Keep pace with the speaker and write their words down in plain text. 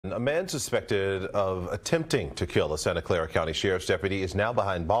A man suspected of attempting to kill a Santa Clara County Sheriff's deputy is now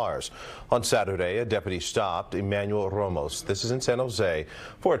behind bars. On Saturday, a deputy stopped Emmanuel Ramos, this is in San Jose,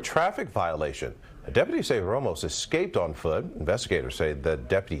 for a traffic violation. Deputies say Ramos escaped on foot. Investigators say the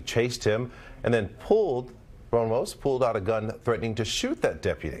deputy chased him and then Ramos pulled out a gun threatening to shoot that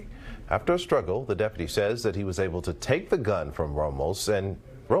deputy. After a struggle, the deputy says that he was able to take the gun from Ramos and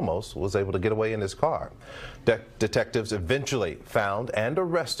Ramos was able to get away in his car. Detectives eventually found and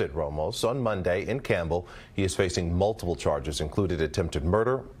arrested Ramos on Monday in Campbell. He is facing multiple charges, including attempted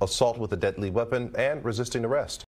murder, assault with a deadly weapon, and resisting arrest.